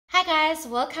Hi guys,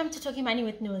 welcome to Talking Money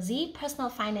with Nozi, personal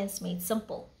finance made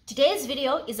simple. Today's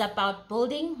video is about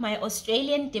building my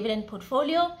Australian dividend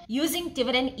portfolio using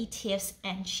dividend ETFs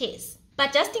and shares.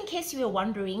 But just in case you were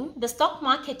wondering, the stock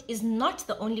market is not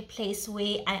the only place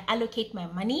where I allocate my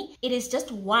money. It is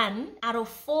just one out of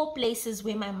 4 places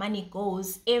where my money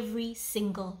goes every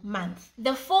single month.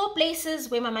 The 4 places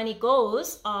where my money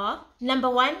goes are: number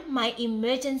 1, my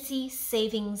emergency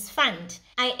savings fund.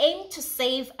 I aim to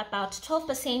save about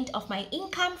 12% of my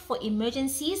income for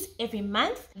emergencies every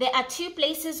month. There are 2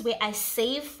 places where I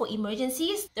save for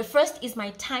emergencies. The first is my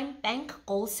Time Bank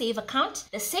Gold Save account.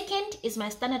 The second is my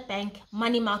Standard Bank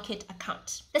Money Market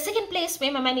account. The second place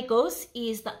where my money goes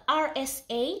is the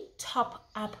RSA Top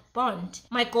Up Bond.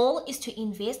 My goal is to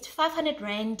invest 500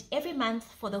 Rand every month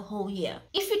for the whole year.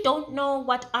 If you don't know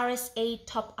what RSA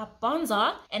Top Up Bonds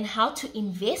are and how to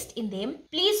invest in them,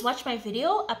 please watch my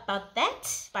video about that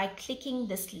by clicking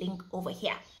this link over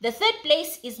here. The third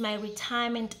place is my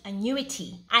retirement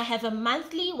annuity. I have a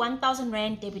monthly 1,000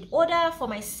 Rand debit order for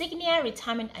my Signia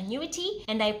retirement annuity,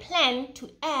 and I plan to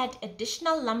add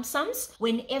additional lump sums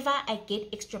whenever I get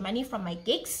extra money from my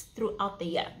gigs throughout the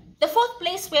year. The fourth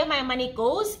place where my money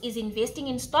goes is investing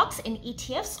in stocks and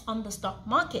ETFs on the stock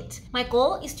market. My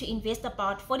goal is to invest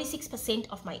about 46%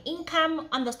 of my income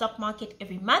on the stock market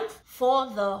every month for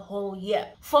the whole year.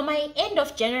 For my end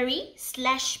of January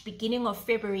 / beginning of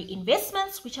February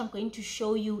investments, which I'm going to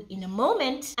show you in a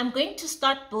moment, I'm going to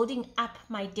start building up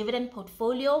my dividend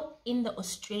portfolio in the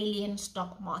Australian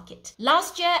stock market.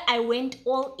 Last year, I went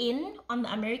all in on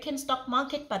the American stock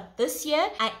market, but this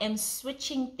year I am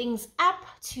switching things up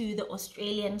to the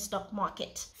Australian stock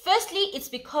market. Firstly, it's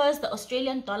because the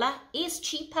Australian dollar is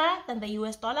cheaper than the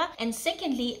US dollar, and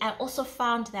secondly, I also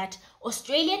found that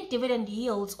Australian dividend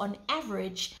yields on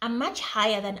average are much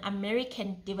higher than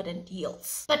American dividend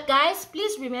yields. But guys,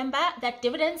 please remember that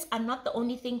dividends are not the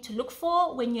only thing to look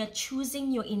for when you're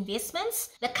choosing your investments.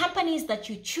 The companies that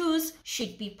you choose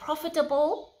should be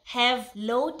profitable, have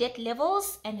low debt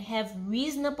levels, and have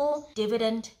reasonable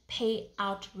dividend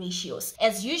payout ratios.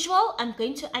 As usual, I'm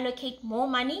going to allocate more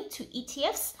money to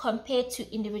ETFs compared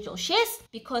to individual shares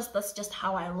because that's just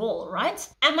how I roll, right?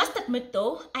 I must admit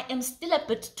though, I am still a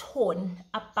bit torn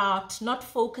about not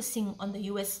focusing on the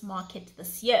US market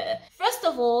this year. First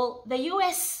of all, the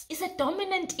US is a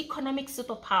dominant economic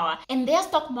superpower and their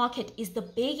stock market is the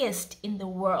biggest in the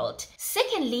world.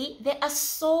 Secondly, there are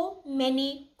so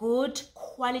many good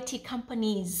quality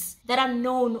companies that are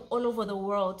known all over the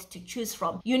world to choose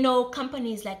from. You know,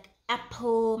 companies like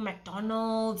Apple,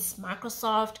 McDonald's,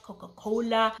 Microsoft,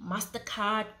 Coca-Cola,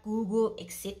 MasterCard, Google,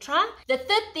 etc. The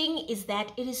third thing is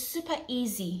that it is super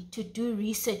easy to do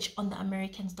research on the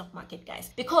American stock market,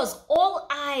 guys, because all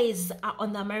eyes are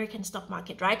on the American stock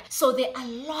market, right? So there are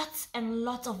lots and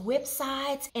lots of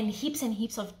websites and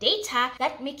heaps of data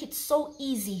that make it so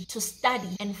easy to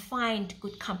study and find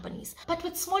good companies. But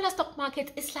with smaller stock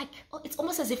markets, it's like, it's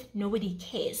almost as if nobody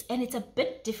cares, and it's a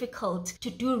bit difficult to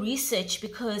do research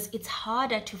because it's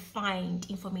harder to find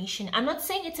information. I'm not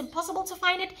saying it's impossible to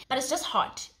find it, but it's just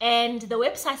hard. And the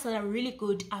websites that are really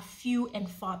good are few and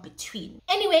far between.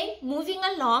 Anyway, moving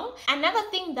along, another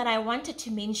thing that I wanted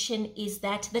to mention is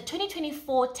that the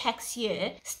 2024 tax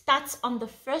year starts on the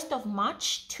 1st of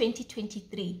March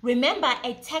 2023. Remember,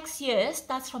 a tax year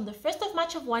starts from the 1st of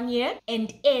March of one year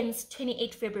and ends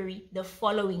 28 February the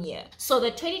following year. So the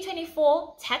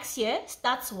 2024 tax year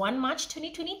starts 1 March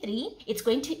 2023. It's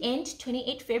going to end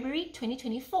 28 February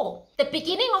 2024. The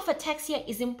beginning of a tax year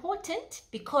is important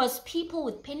because people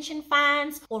with pension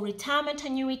funds or retirement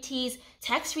annuities,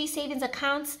 tax-free savings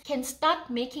accounts can start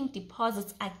making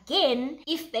deposits again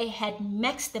if they had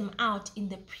maxed them out in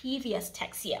the previous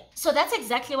tax year. So that's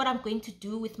exactly what I'm going to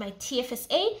do with my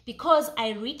TFSA because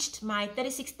I reached my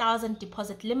 36,000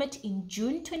 deposit limit in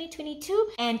June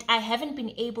 2022 and I haven't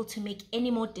been able to make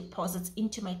any more deposits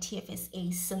into my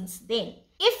TFSA since then.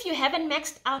 If you haven't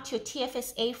maxed out your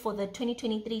TFSA for the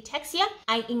 2023 tax year,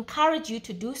 I encourage you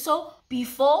to do so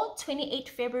before 28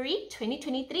 February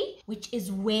 2023, which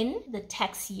is when the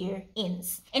tax year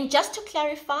ends. And just to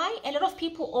clarify, a lot of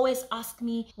people always ask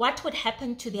me what would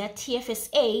happen to their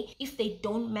TFSA if they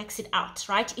don't max it out,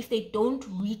 right? If they don't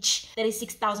reach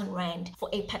 36,000 Rand for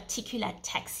a particular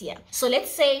tax year. So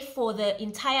let's say for the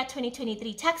entire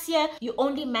 2023 tax year, you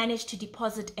only manage to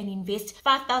deposit and invest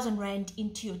 5,000 Rand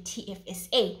into your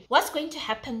TFSA. What's going to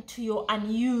happen to your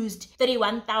unused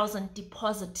 31,000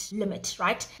 deposit limit,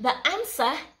 right? The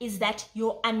answer is that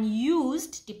your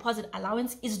unused deposit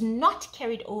allowance is not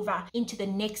carried over into the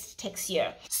next tax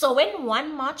year. So when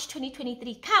 1 March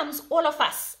 2023 comes, all of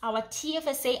us, our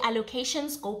TFSA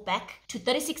allocations go back to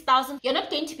 36,000. You're not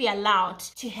going to be allowed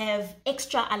to have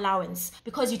extra allowance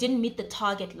because you didn't meet the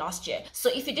target last year.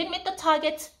 So if you didn't meet the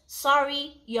target,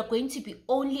 sorry, you're going to be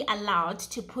only allowed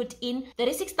to put in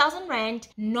 36,000 Rand,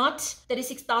 not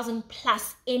 36,000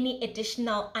 plus any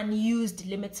additional unused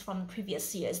limits from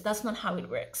previous years. That's not how it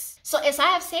works. So as I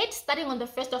have said, starting on the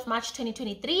 1st of March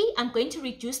 2023, I'm going to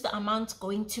reduce the amount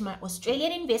going to my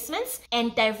Australian investments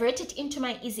and divert it into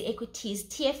my EasyEquities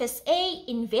TFSA,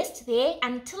 invest there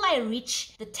until I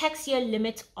reach the tax year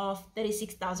limit of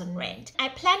 36,000 Rand. I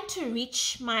plan to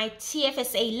reach my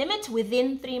TFSA limit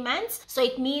within 3 months. So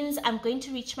it means I'm going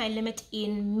to reach my limit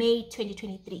in May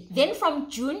 2023. Then from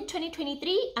June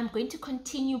 2023, I'm going to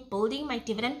continue building my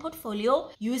dividend portfolio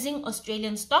using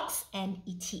Australian stocks and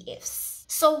ETFs.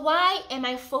 So why am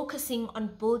I focusing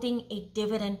on building a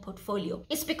dividend portfolio?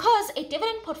 It's because a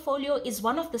dividend portfolio is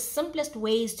one of the simplest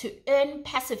ways to earn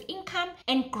passive income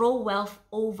and grow wealth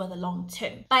over the long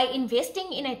term. By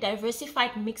investing in a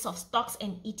diversified mix of stocks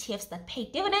and ETFs that pay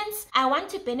dividends, I want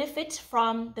to benefit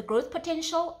from the growth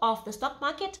potential of the stock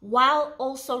market while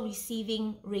also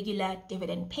receiving regular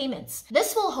dividend payments.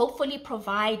 This will hopefully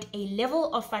provide a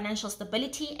level of financial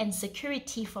stability and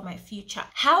security for my future.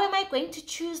 How am I going to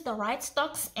choose the right stocks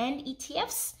and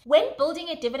ETFs? When building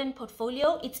a dividend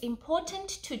portfolio, it's important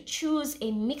to choose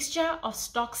a mixture of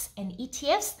stocks and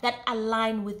ETFs that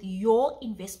align with your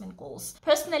investment goals.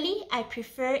 Personally, I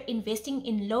prefer investing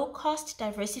in low-cost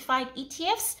diversified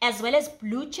ETFs as well as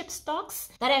blue-chip stocks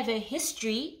that have a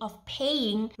history of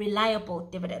paying reliable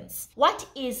dividends. What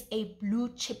is a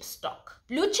blue-chip stock?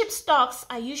 Blue-chip stocks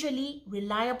are usually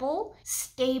reliable,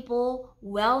 stable,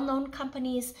 well-known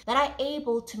companies that are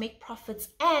able to make profits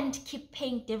and keep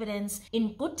paying dividends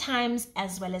in good times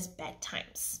as well as bad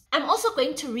times. I'm also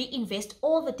going to reinvest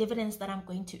all the dividends that I'm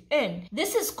going to earn.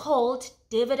 This is called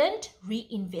dividend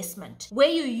reinvestment, where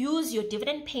you use your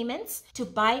dividend payments to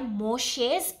buy more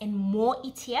shares and more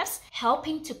ETFs,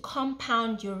 helping to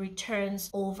compound your returns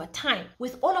over time.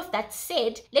 With all of that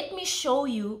said, let me show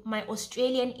you my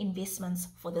Australian investments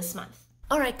for this month.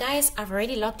 Alright guys, I've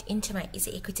already logged into my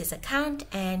EasyEquities account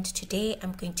and today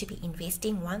I'm going to be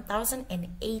investing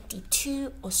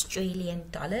 1,082 Australian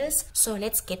dollars. So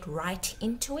let's get right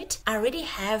into it. I already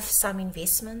have some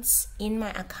investments in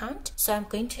my account, so I'm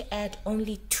going to add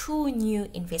only 2 new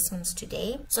investments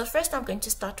today. So first I'm going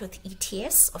to start with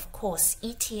ETFs. Of course,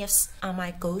 ETFs are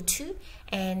my go-to.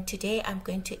 And today I'm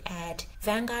going to add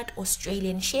Vanguard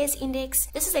Australian Shares Index.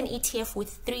 This is an ETF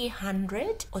with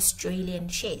 300 Australian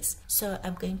shares. So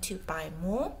I'm going to buy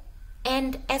more.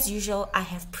 And as usual, I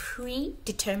have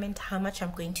predetermined how much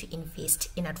I'm going to invest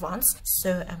in advance.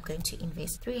 So I'm going to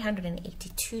invest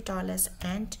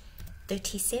 $382.30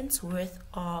 worth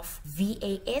of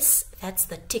VAS. That's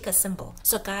the ticker symbol.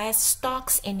 So guys,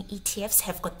 stocks and ETFs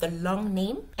have got the long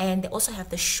name and they also have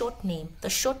the short name. The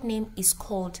short name is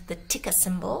called the ticker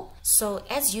symbol. So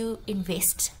as you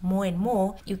invest more and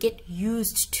more, you get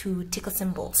used to ticker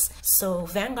symbols. So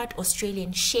Vanguard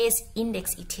Australian Shares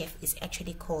Index ETF is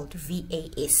actually called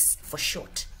VAS for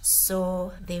short.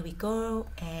 So there we go,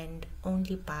 and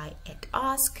only buy at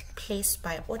ask, place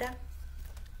by order.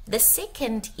 The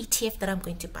second ETF that I'm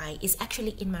going to buy is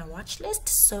actually in my watch list.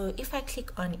 So if I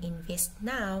click on invest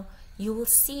now, you will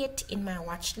see it in my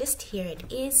watch list. Here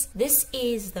it is. This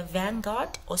is the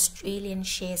Vanguard Australian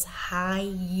Shares High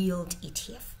Yield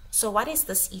ETF. So what is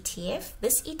this ETF?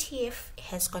 This ETF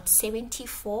has got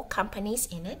 74 companies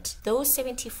in it. Those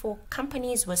 74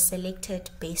 companies were selected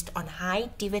based on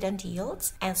high dividend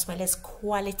yields as well as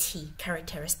quality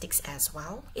characteristics as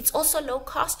well. It's also low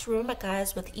cost. Remember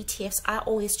guys, with ETFs, I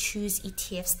always choose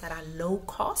ETFs that are low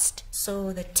cost.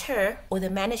 So the TER, or the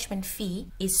management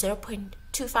fee, is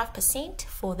 0.25%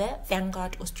 for the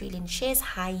Vanguard Australian Shares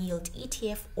High Yield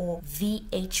ETF, or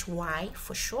VHY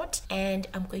for short, and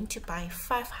I'm going to buy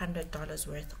 $500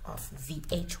 worth of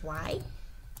VHY.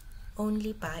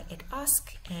 Only buy at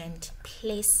ask and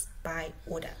place by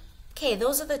order. Okay,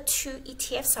 those are the 2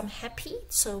 ETFs. I'm happy.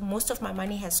 So most of my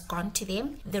money has gone to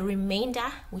them. The remainder,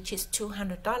 which is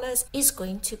 $200, is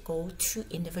going to go to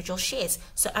individual shares.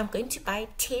 So I'm going to buy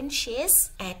 10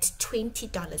 shares at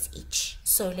 $20 each.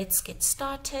 So let's get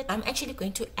started. I'm actually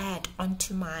going to add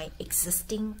onto my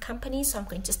existing company. So I'm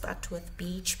going to start with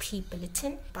BHP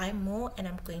Billiton, buy more, and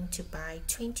I'm going to buy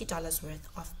 $20 worth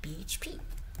of BHP.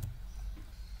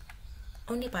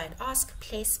 Only buy at ask,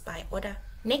 place by order.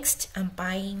 Next, I'm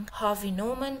buying Harvey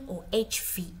Norman, or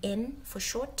HVN for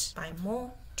short. Buy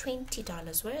more,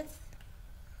 $20 worth.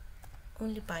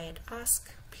 only buy at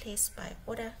ask, place buy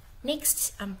order.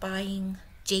 Next, I'm buying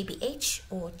JBH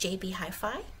or JB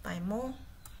Hi-Fi, buy more,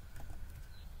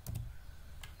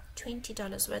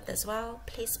 $20 worth as well,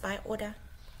 place buy order.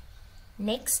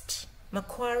 Next,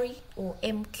 Macquarie or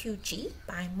MQG,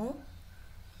 buy more,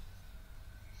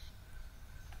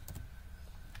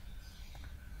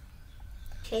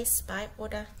 place buy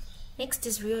order. Next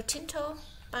is Rio Tinto,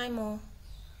 buy more,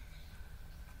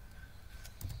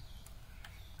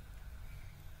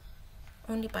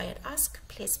 only buy at ask,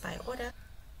 place buy order.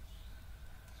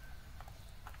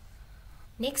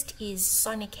 Next is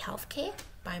Sonic Healthcare,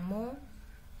 buy more,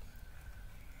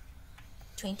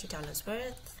 $20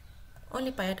 worth,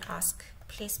 only buy at ask,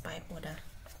 place buy order.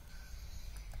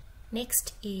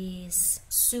 Next is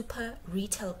Super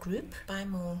Retail Group, buy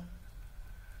more,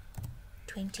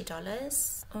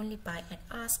 $20, only buy at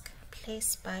ask,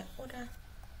 place buy order.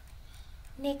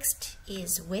 Next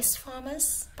is West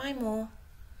Farmers, buy more,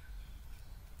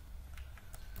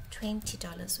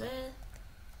 $20 worth,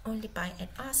 only buy and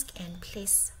ask and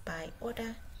place buy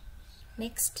order.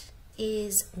 Next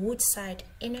is Woodside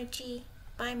Energy,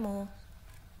 buy more,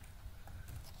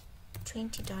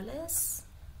 $20,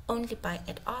 only buy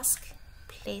and ask,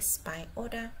 place buy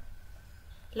order.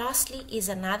 Lastly is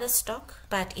another stock,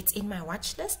 but it's in my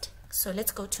watch list. So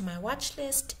let's go to my watch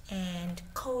list and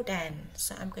Codan.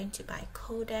 So I'm going to buy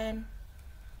Codan,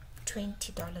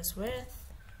 $20 worth,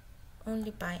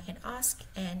 only buy and ask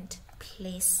and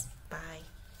place buy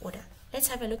order. Let's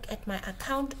have a look at my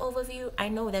account overview. I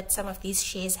know that some of these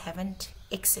shares haven't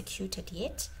executed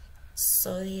yet,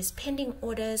 so there's pending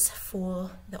orders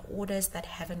for the orders that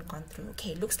haven't gone through.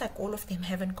 Okay, looks like all of them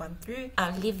haven't gone through.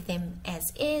 I'll leave them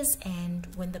as is, and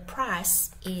when the price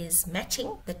is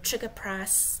matching, the trigger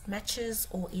price matches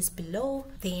or is below,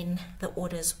 then the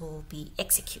orders will be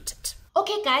executed.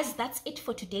 Okay guys, that's it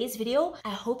for today's video.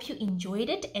 I hope you enjoyed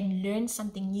it and learned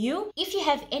something new. If you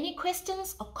have any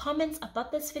questions or comments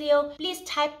about this video, please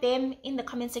type them in the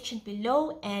comment section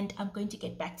below and I'm going to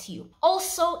get back to you.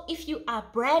 Also, if you are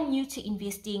brand new to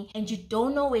investing and you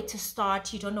don't know where to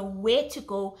start, you don't know where to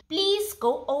go, please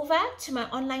go over to my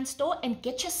online store and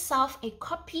get yourself a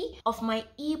copy of my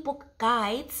ebook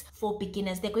guides for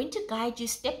beginners. They're going to guide you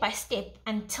step by step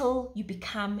until you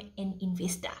become an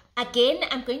investor. Again,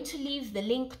 I'm going to leave the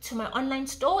link to my online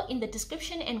store in the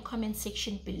description and comment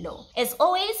section below. As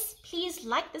always, please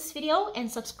like this video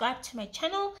and subscribe to my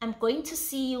channel. I'm going to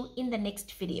see you in the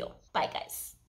next video. Bye guys.